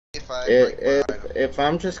I break if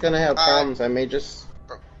I'm just gonna have problems, I may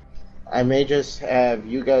just have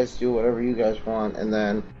you guys do whatever you guys want, and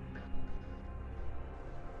then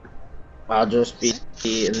I'll just be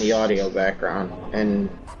in the audio background and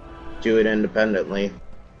do it independently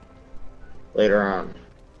later on.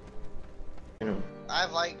 You know. I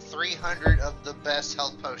have like 300 of the best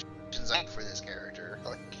health potions I for this character.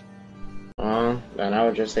 Like, then I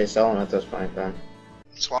would just say sell them at this point then.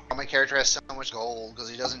 that's why my character has so much gold, because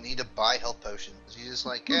he doesn't need to buy health potions. He's just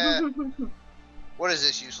like, what is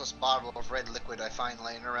this useless bottle of red liquid I find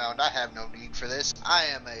laying around? I have no need for this. I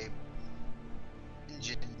am a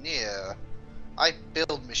engineer. I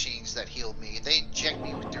build machines that heal me. They inject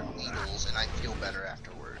me with their needles, and I feel better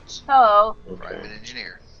afterwards. Hello. Okay. I'm an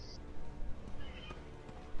engineer.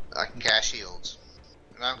 I can cast shields.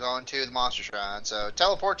 And I'm going to the monster shrine, so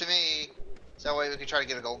teleport to me, so that way we can try to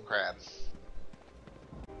get a golden crab.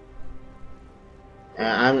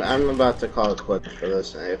 I'm about to call it quits for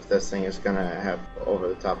this if this thing is gonna have over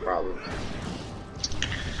the top problems.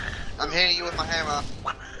 I'm hitting you with my hammer.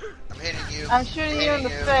 I'm hitting you. I'm shooting you in the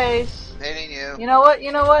face. I'm hitting you. You know what?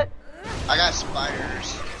 You know what? I got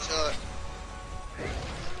spiders. So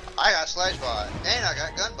I got Sledgebot. And I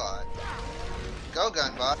got Gunbot. Go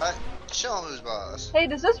Gunbot. Show him who's boss. Hey,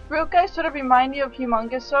 does this brute guy sort of remind you of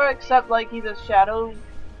Humongousaur, except like he's a shadow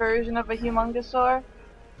version of a Humongousaur?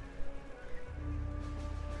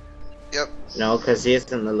 Yep. No, because he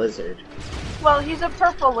isn't the lizard. Well, he's a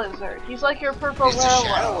purple lizard. He's like your purple He's the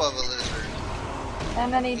shadow werewolf. of a lizard.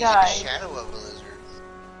 And then he He's died. the shadow of a lizard.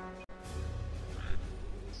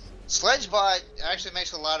 Sledgebot actually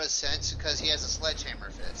makes a lot of sense because he has a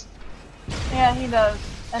sledgehammer fist. Yeah, he does.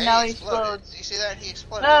 And now he exploded. explodes. You see that? He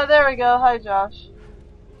exploded. Oh, there we go. Hi, Josh.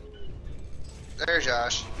 There,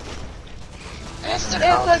 Josh. It's a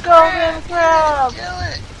golden crab! Kill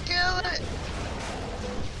it! Kill it!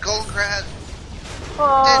 Golden crab!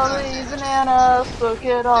 Holy bananas, look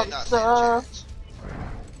at all the stuff.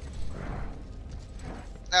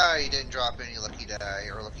 No, you didn't drop any lucky die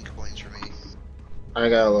or lucky coins for me. I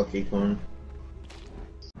got a lucky coin.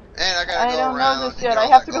 And I gotta go don't around know this and yet. get I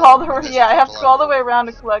all have that to go gold all the from way. Yeah, I have to this go all the level. way around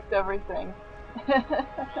to collect everything.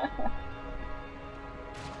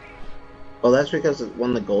 Well, that's because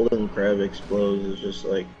when the golden crab explodes, it's just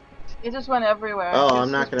like, It just went everywhere. oh, It's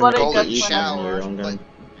I'm not just gonna bloody make guts it Golden went easy everywhere. here. showers, I'm gonna.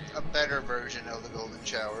 but a better version of the golden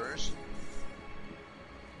showers.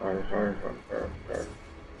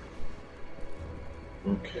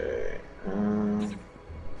 Okay.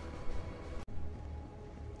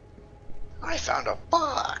 I found a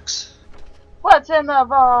box! What's in the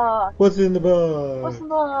box? What's in the box? What's in the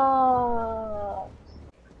box?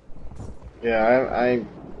 Yeah, I'm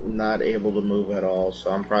not able to move at all,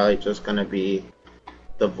 so I'm probably just gonna be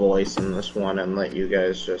the voice in this one and let you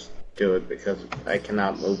guys just do it because I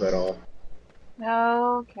cannot move at all.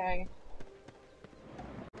 Okay.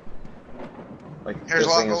 Like, Here's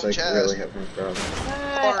this a thing is long like chest. really having problems.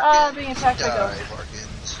 I'm being attacked by Die, ghosts.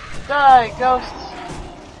 Barkins. Die, ghosts.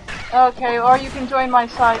 Okay, or you can join my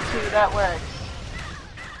side too, that works.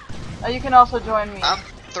 You can also join me. I'm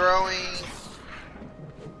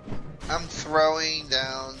throwing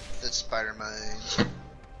down the spider mines.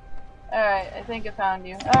 Alright, I think I found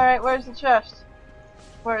you. Alright, where's the chest?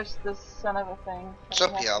 Where's this son of a thing? It's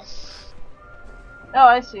up here. Oh,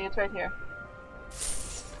 I see, it's right here.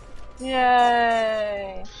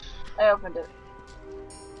 Yay! I opened it.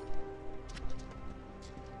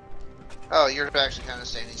 Oh, you're actually kind of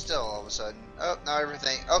standing still all of a sudden. Oh, now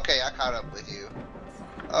everything. Okay, I caught up with you.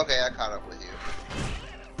 Okay, I caught up with you.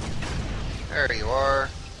 There you are.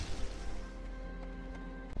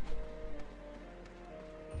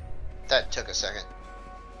 That took a second.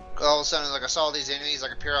 All of a sudden, like I saw these enemies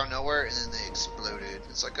like appear out of nowhere, and then they exploded.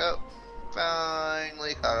 It's like, oh,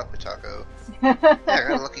 finally caught up with Taco. Yeah, I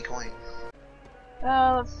got a lucky coin.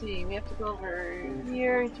 Let's see, we have to go over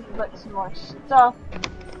here to collect some more stuff.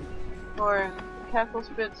 For Cackle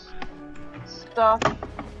Spit's stuff.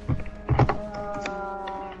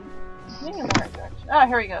 Maybe in the right direction. Ah,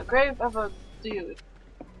 here we go. Grave of a dude.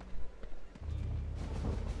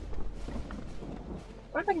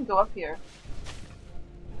 What if I can go up here?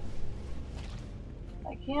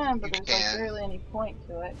 I can, but there's like barely any point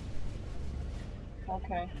to it.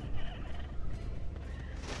 Okay.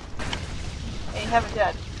 Hey, you have it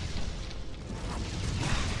dead.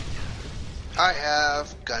 I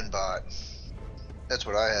have Gunbot. That's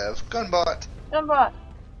what I have. Gunbot. Gunbot.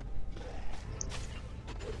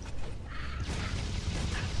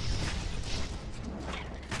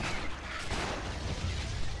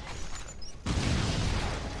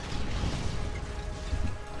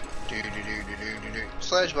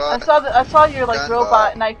 Sledge bot. I saw your like Gun robot,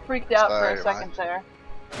 bot. and I freaked out for a Spider second bot. there.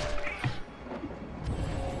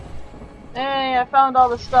 Hey, I found all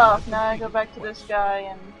the stuff. Now I go back to this guy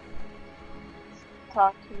and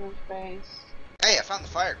talk to his face. Hey, I found the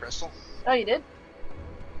fire crystal. Oh, you did?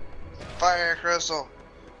 Fire crystal.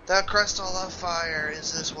 The crystal of fire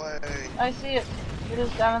is this way. I see it. It is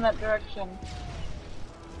down in that direction.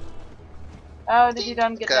 How did you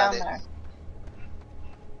done get Got down it. there?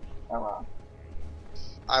 Oh well.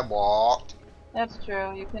 I walked. That's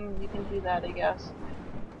true. You can do that, I guess.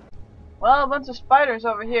 Well, a bunch of spiders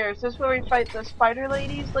over here. Is this where we fight the spider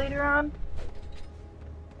ladies later on?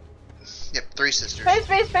 Yep, 3 sisters. Face,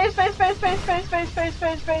 face, face, face, face, face, face, face, face,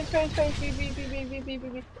 face, face, face, face, beep, beep, beep, beep, beep, beep,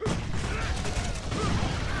 beep, beep.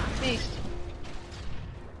 Beast.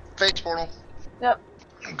 Face portal. Yep.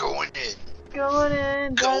 I'm going in. Going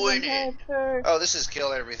in. Going diving in. head first. Oh, this is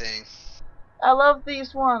kill everything. I love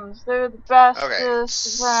these ones. They're the bestest Okay. around.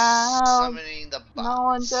 Summoning the bots. No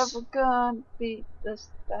one's ever gonna beat us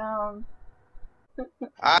down.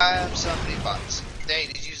 I'm summoning bots. Hey,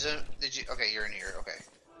 did you zoom? Did you? Okay, you're in here. Okay.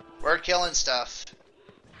 We're killing stuff.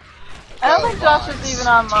 I don't Go, think Josh bots. is even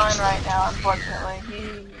online right now,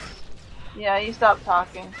 unfortunately. He stopped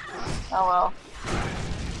talking. Oh well.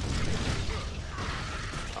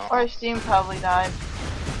 Oh. Or his Steam probably died.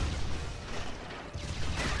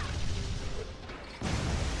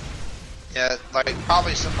 Yeah, like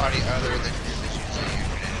probably somebody other than him is using the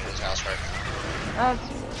internet in his house right now.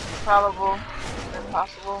 That's probable. Or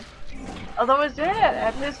possible. Although his internet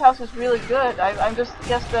at his house is really good. I'm just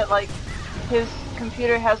guess that like his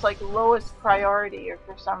computer has like lowest priority or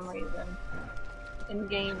for some reason in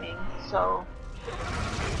gaming, so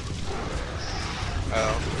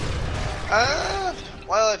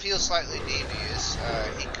Well, if he was slightly devious,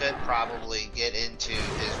 he could probably get into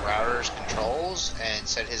his router's controls and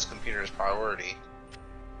set his computer as priority.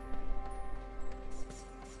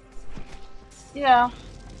 yeah.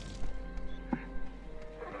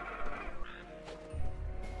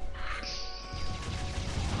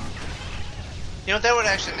 You know, that would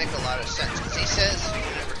actually make a lot of sense, because he says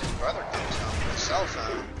whenever his brother comes home with a cell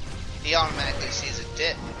phone, he automatically sees a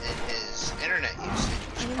dip in his internet usage,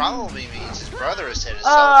 which probably means his brother has set his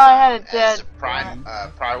cell phone I had it as dead. a prime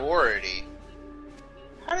priority.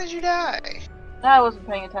 How did you die? I wasn't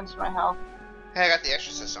paying attention to my health. Hey, I got the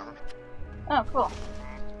Exorcist armor. Oh, cool.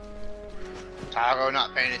 Taco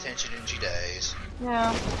not paying attention in G days.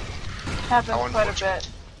 Yeah. Happens How quite a unfortunate. bit.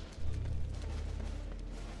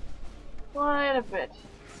 Quite a bit.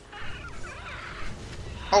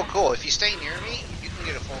 Oh, cool. If you stay near me, you can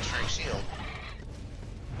get a full strength shield.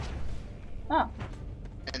 Oh.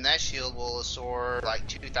 And that shield will absorb like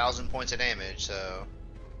 2,000 points of damage, so.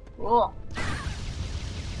 Cool.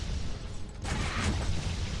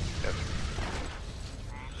 Yep.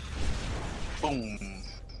 Boom.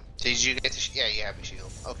 Did you get the yeah, you have a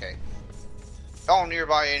shield. Okay. All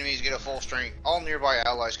nearby enemies get a full strength. All nearby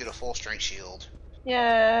allies get a full strength shield.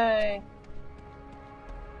 Yay.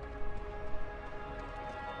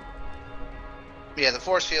 Yeah, the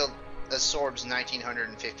force field absorbs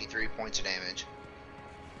 1,953 points of damage.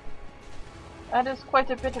 That is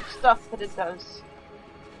quite a bit of stuff that it does.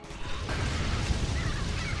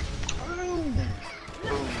 Boom.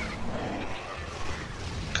 Boom.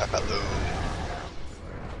 Kaboom.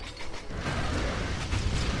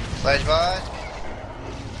 Sledgebot.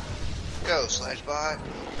 Go, Sledgebot.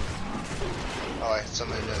 Oh, I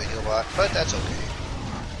summoned another heal bot, but that's okay.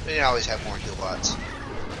 We didn't always have more heal bots.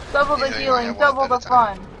 Double the You know, you healing, only have one double at the a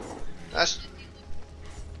time. fun. That's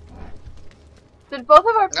Did both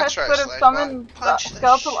of our pets right, could have Sledgebot. summoned Punch the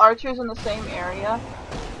skeletal archers in the same area?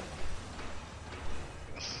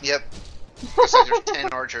 yep. Looks like there's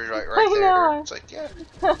 10 archers right I there. know. It's like, yeah.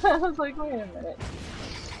 I was like, wait a minute.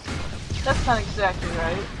 That's not exactly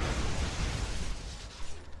right.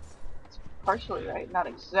 It's partially right, not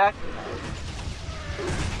exactly right.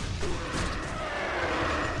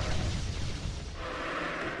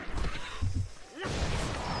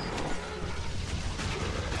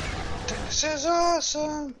 This is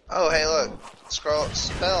awesome. Oh, hey, look. Scroll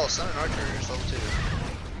spell summon archers level 2.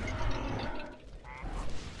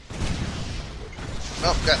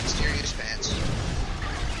 Nope, got mysterious pants.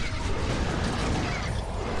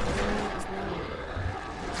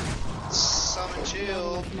 Summon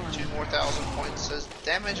shield. 2 more 1,000 points says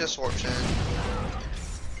damage absorption.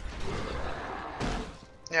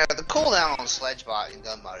 Yeah, the cooldown on Sledgebot and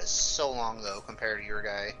Gunbot is so long though compared to your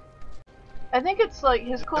guy. I think it's like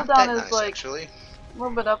his Not cooldown that is nice, like actually. a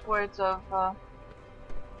little bit upwards of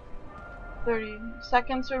 30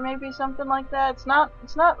 seconds or maybe something like that. It's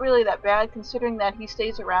not really that bad considering that he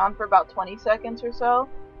stays around for about 20 seconds or so.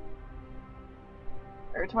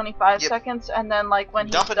 Or 25 seconds, and then like when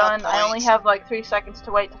he's done, I only have like 3 seconds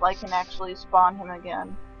to wait till I can actually spawn him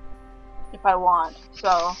again. If I want,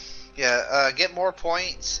 so... Yeah, get more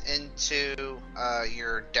points into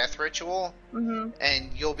your death ritual, and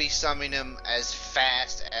you'll be summoning him as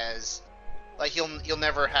fast as... Like, you'll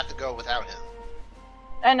never have to go without him.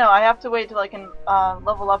 I know, I have to wait till I can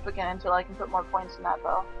level up again until I can put more points in that,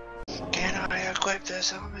 though. Can I equip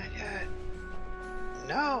this helmet yet?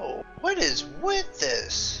 No. What is with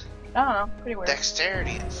this? I don't know, pretty weird.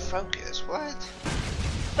 Dexterity and focus, what?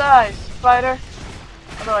 Die, spider!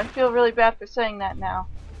 Although I feel really bad for saying that now.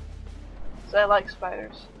 Because I like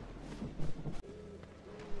spiders.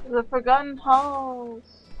 The Forgotten Halls.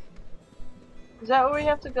 Is that where we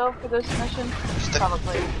have to go for this mission?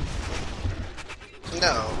 Probably.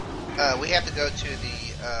 No. We have to go to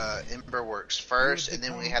the Emberworks first, and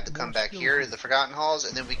then we have to come back here to the Forgotten Halls,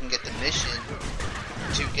 and then we can get the mission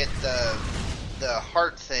to get the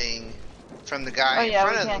heart thing from the guy in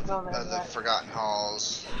front of the Forgotten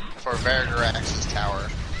Halls for Vergarax's tower.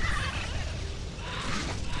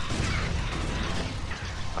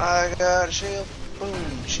 I got a shield.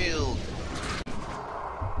 Boom, shield.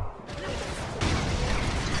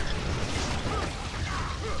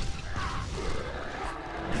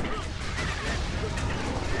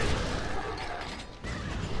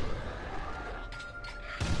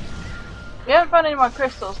 We haven't found any more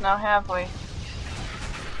crystals now, have we?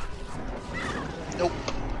 Nope.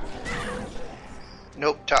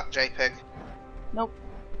 Nope, top JPEG. Nope.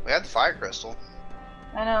 We had the fire crystal.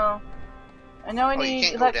 I know. I know I need you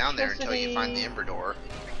can't go down there until you find the Ember door.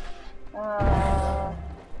 Wow.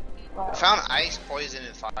 We found ice, poison,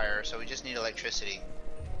 and fire, so we just need electricity.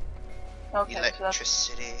 Okay,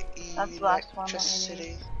 electricity. So that's the last one that we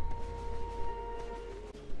need.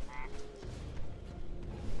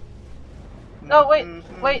 Oh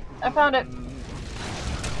wait, I found it.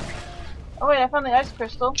 Oh wait, I found the ice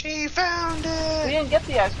crystal. She found it! We didn't get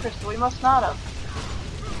the ice crystal, we must not have.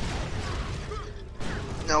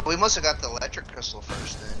 No, we must have got the electric crystal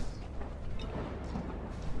first then.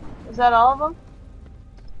 Is that all of them?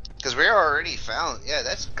 Because we already found, yeah,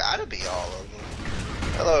 that's gotta be all of them.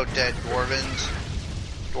 Hello, dead dwarvens.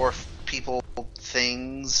 Dwarf people,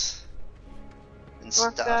 things, and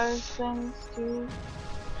Dwarf stuff. guys, things, too.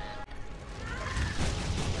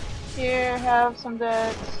 Here, have some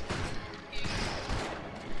deads.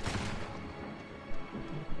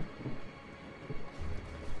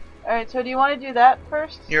 Alright, so do you want to do that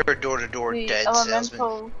first? You're a door-to-door dead elemental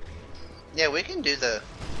salesman. Yeah, we can do the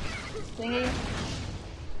thingy.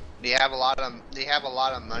 Do you have a lot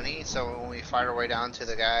of money? So when we fight our way down to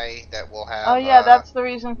the guy, that will have. Oh yeah, that's the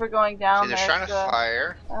reason for going down there. there. Trying to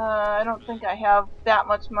fire. I don't think I have that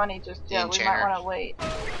much money just yet. We might want to wait.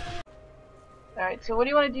 Alright, so what do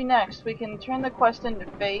you want to do next? We can turn the quest into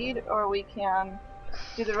Fade, or we can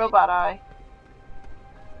do the robot eye.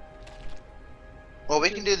 Well, we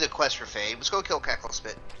can do the quest for Fade. Let's go kill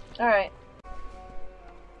Cacklespit. Alright.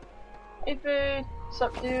 Hey Fade, what's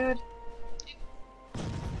up dude?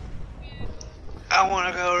 I want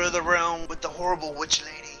to go to the realm with the horrible witch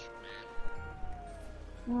lady.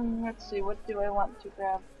 Let's see, what do I want to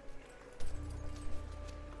grab?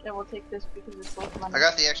 Yeah, we'll take this because it's both money. I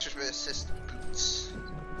got the extra assist boots.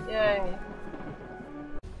 Yay.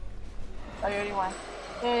 Oh, you already won.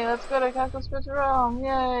 Yay, let's go to Cacklespit's realm.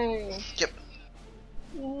 Yay. Yep.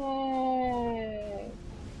 Yay.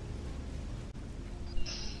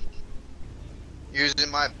 Using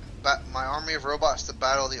my army of robots to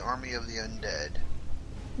battle the army of the undead.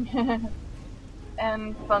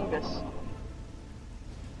 And fungus.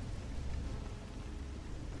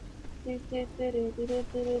 And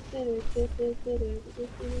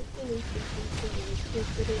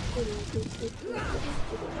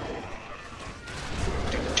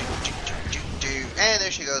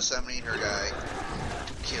there she goes, summoning her guy.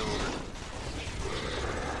 Killed.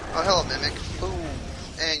 Oh, hello, Mimic. Boom.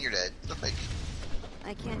 And you're dead. Like,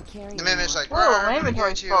 I can't carry the Mimic's like, my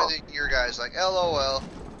inventory's full. And then your guy's like, LOL.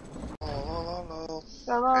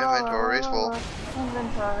 Inventory's full.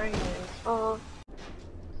 Inventory is full.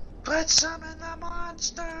 Let's summon the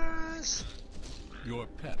monsters! Your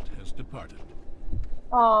pet has departed.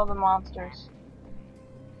 Oh, the monsters.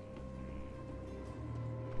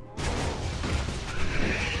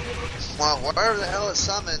 Well, whatever the hell it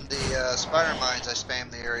summoned, the spider mines I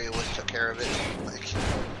spammed the area with took care of it.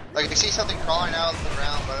 Like I see something crawling out of the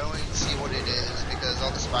ground, but I don't even see what it is because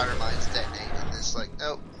all the spider mines detonate, and it's like,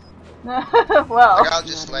 nope. Well. Like, I'll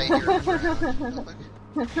just lay here.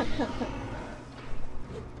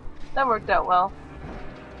 That worked out well.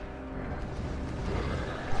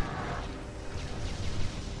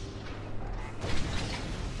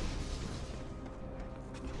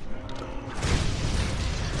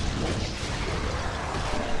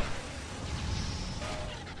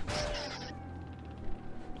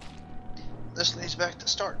 This leads back to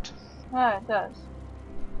start. Ah, it does.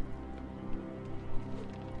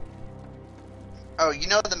 Oh, you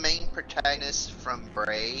know the main protagonist from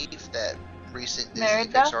Brave, that recent Disney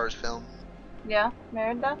Merida? Pixar's film? Yeah,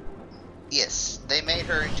 Merida? Yes, they made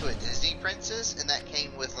her into a Disney princess, and that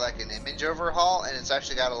came with like an image overhaul, and it's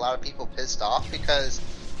actually got a lot of people pissed off because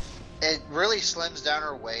it really slims down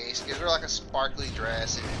her waist, gives her like a sparkly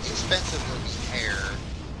dress, and expensive looking hair,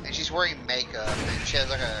 and she's wearing makeup, and she has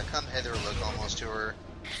like a come hither look almost to her.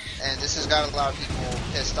 And this has got a lot of people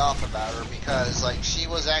pissed off about her because like she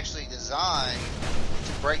was actually designed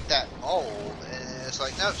to break that mold, and it's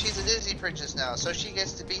like, no, she's a Disney princess now, so she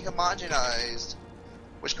gets to be homogenized,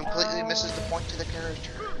 which completely misses the point to the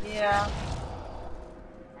character. Yeah.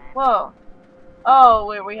 Whoa. Oh,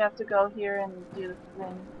 wait, we have to go here and do the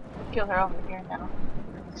thing. Kill her over here now.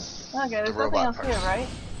 Okay, there's nothing else here, right?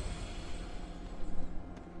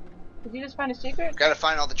 Did you just find a secret? Gotta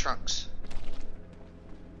find all the trunks.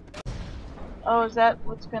 Oh, is that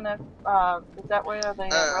what's gonna, is that where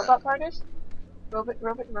the robot part is? Robot.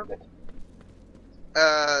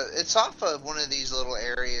 It's off of one of these little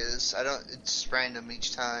areas. It's random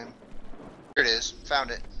each time. Here it is.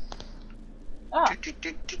 Found it. Oh.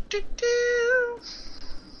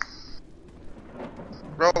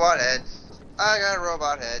 Robot head. I got a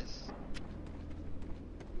robot head.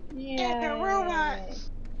 Yeah. Robot.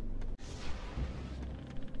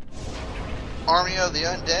 Army of the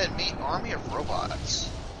undead meet army of robots.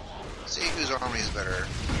 See whose army is better.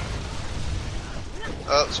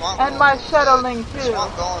 Oh, Swamp And Golem my is Shadowling dead. too.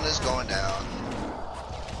 Swamp Golem is going down.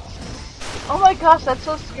 Oh my gosh, that's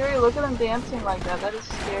so scary. Look at them dancing like that. That is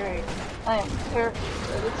scary. I am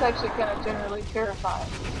terrified. It's actually kind of generally terrifying.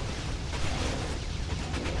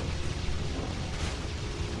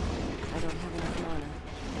 I don't have enough mana.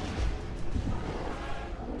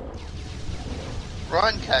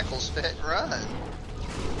 Run, Cacklespit, run.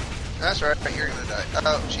 That's right, you're gonna die.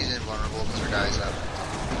 Oh, she's invulnerable because her guy's up.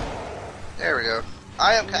 There we go.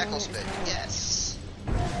 I am Cacklespit, yes.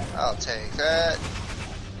 I'll take that.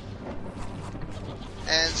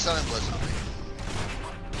 And Sun and Blizzard.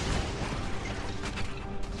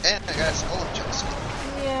 And I got a Skull of Justice.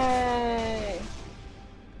 Yay!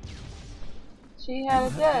 She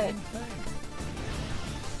had it dead.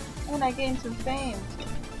 And I gained some fame.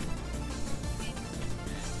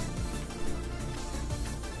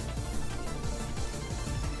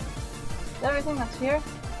 Is that everything that's here?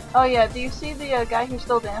 Oh yeah, do you see the guy who's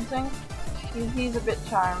still dancing? He's a bit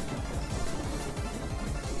charmed.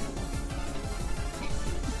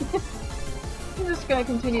 He's just gonna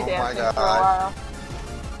continue dancing for a while.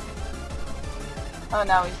 Oh,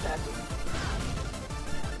 now he's dead.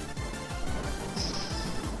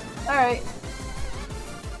 Alright.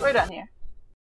 We're done here.